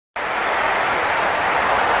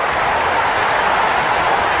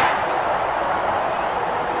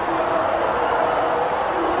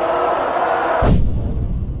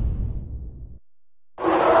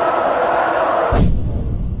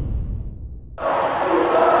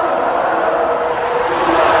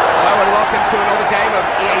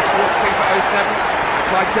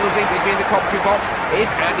Clive Tilsey, will be in the commentary box, is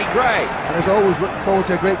Andy Gray. And as always, looking forward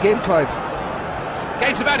to a great game, Clive.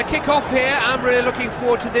 Game's about to kick off here. I'm really looking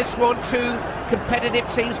forward to this one. Two competitive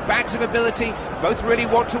teams, bags of ability, both really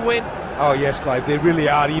want to win. Oh yes, Clive, they really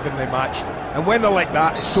are evenly matched. And when they're like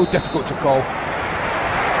that, it's so difficult to call.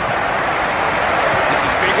 This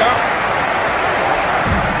is Figo.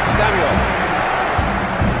 Samuel.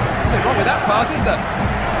 Nothing wrong with that pass, is there?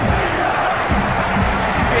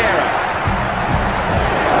 This is Vieira.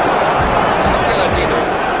 This is Piladino.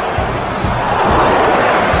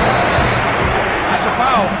 That's a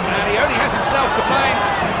foul, and he only has himself to blame.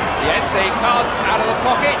 Yes, the card's out of the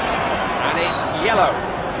pocket, and it's yellow.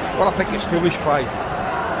 Well, I think it's foolish, Clive.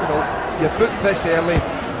 You know, you're booked this early,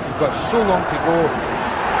 you've got so long to go.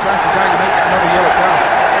 Chances are you might get another yellow card.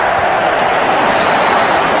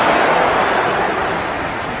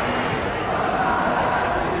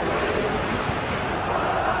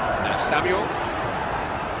 That's Samuel.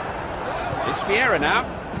 It's Vieira now.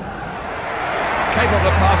 Capable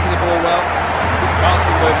of passing the ball well. Good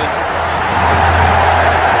passing movement.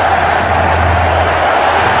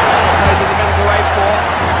 Plays in the middle of the way for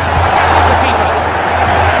the keeper.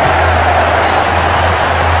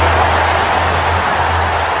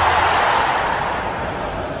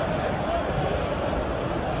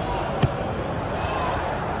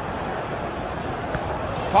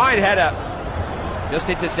 Fine header. Just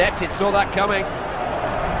intercepted, saw that coming.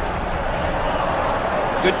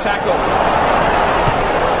 Good tackle.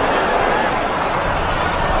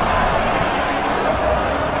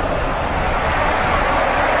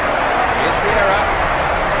 Here's Vieira.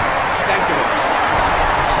 Stankovic.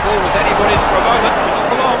 The ball was anybody's for a moment, but not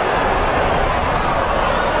for long.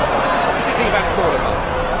 This is Ivan Cordova.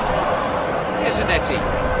 Here's Zanetti.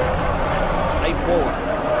 Play forward.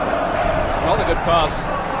 It's another good pass.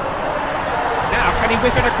 Now, can he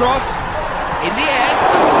whip it across? In the air.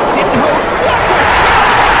 Didn't hold. What a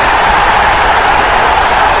shot!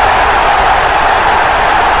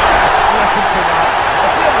 Just listen to that.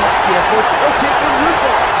 If they're not careful, they'll take the roof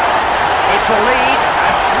off. It's a lead,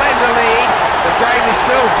 a slender lead. The game is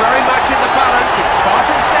still very much in the balance. It's far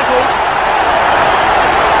from settled.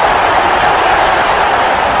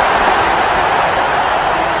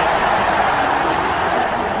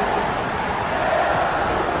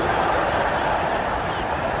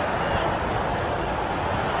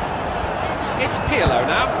 It's Pirlo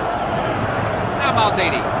now. Now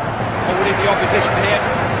Maldini. Holding the opposition here.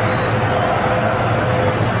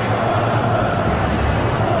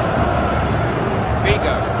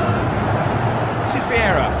 Figo. This is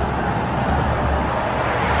Vieira.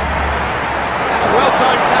 That's a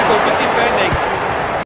well-timed tackle, good defending.